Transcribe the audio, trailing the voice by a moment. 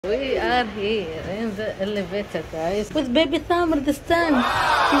We are here in the elevator, guys, with baby Thamr this time.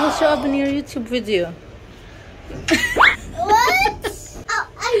 He will show up in your YouTube video. What?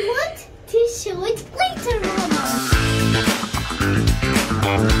 I want to show it later, Mama.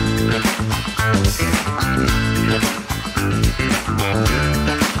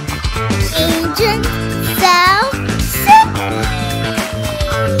 Agent Salman.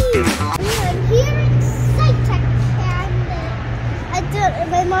 We are here in Saitek, and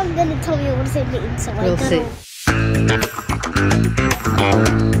my mom didn't tell me what it means, so We'll see.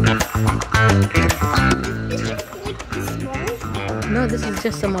 No, this is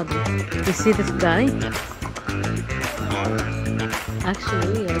just a model. You see this guy?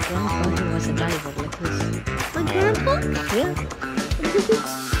 Actually, your grandpa he was a diver like this. My grandpa? Yeah.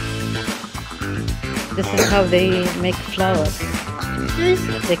 This is how they make flowers.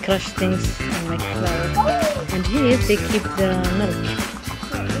 They crush things and make flowers. And here they keep the milk.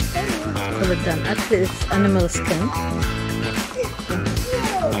 Pull it down. Actually, it's animal skin.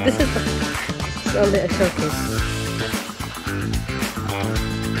 This is it's only a showcase.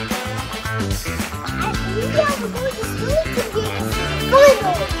 Yeah, we're going to school to get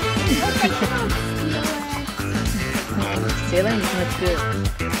Stealing is not good.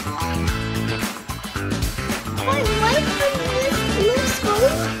 My wife from this new school.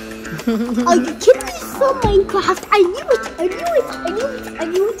 Oh, you kidding me from Minecraft? I knew it. I knew it. I knew it. I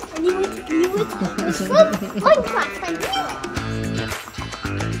knew it. I knew it. I knew it. It's from Minecraft. I knew it.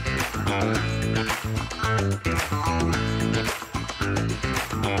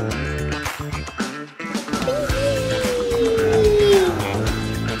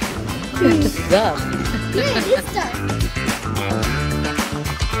 Done. Yeah, it's done.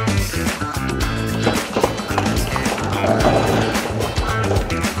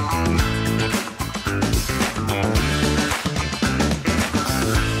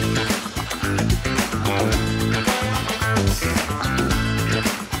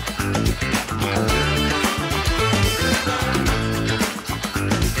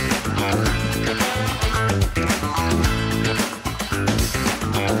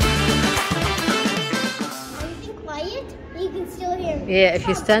 Yeah, if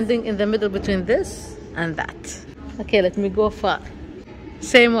you're standing in the middle between this and that. Okay, let me go far.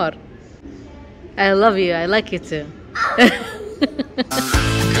 Say more. I love you. I like you too.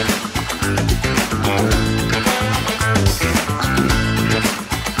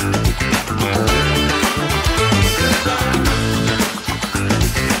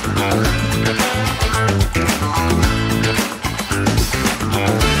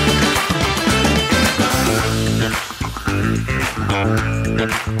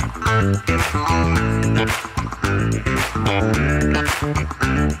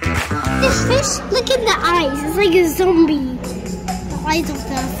 This fish, look at the eyes. It's like a zombie. The eyes of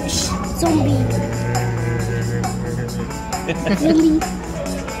the fish. Zombie. Really?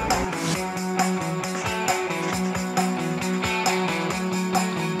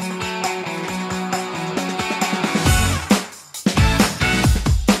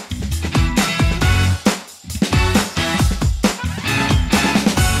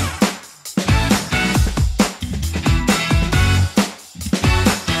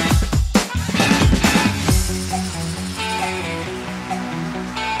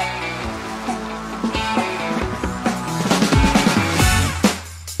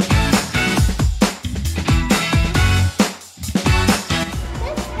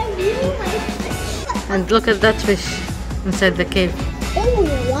 And look at that fish inside the cave. Oh,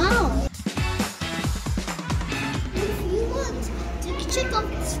 wow. If you want to check out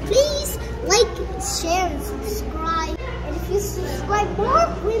this, please like, share, and subscribe. And if you subscribe more,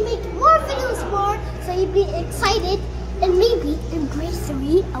 we make more videos more, so you'll be excited. And maybe in grade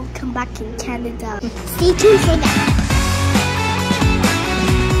 3, I'll come back in Canada. Stay tuned for that.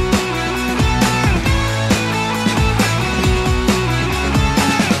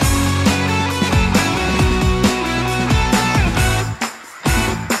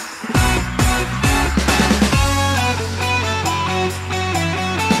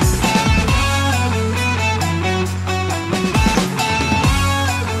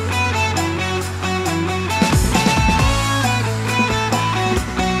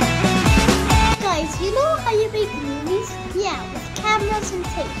 And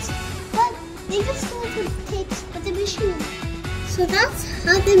tapes, but they just do it with tapes with the machine. So that's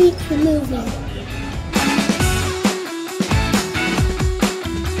how they make the movie.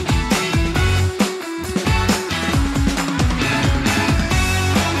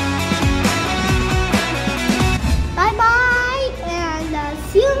 Bye bye, and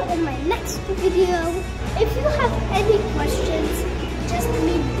see you in my next video. If you have any questions, just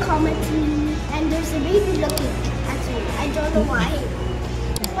leave mama tea, and there's a baby looking at me. I don't know why.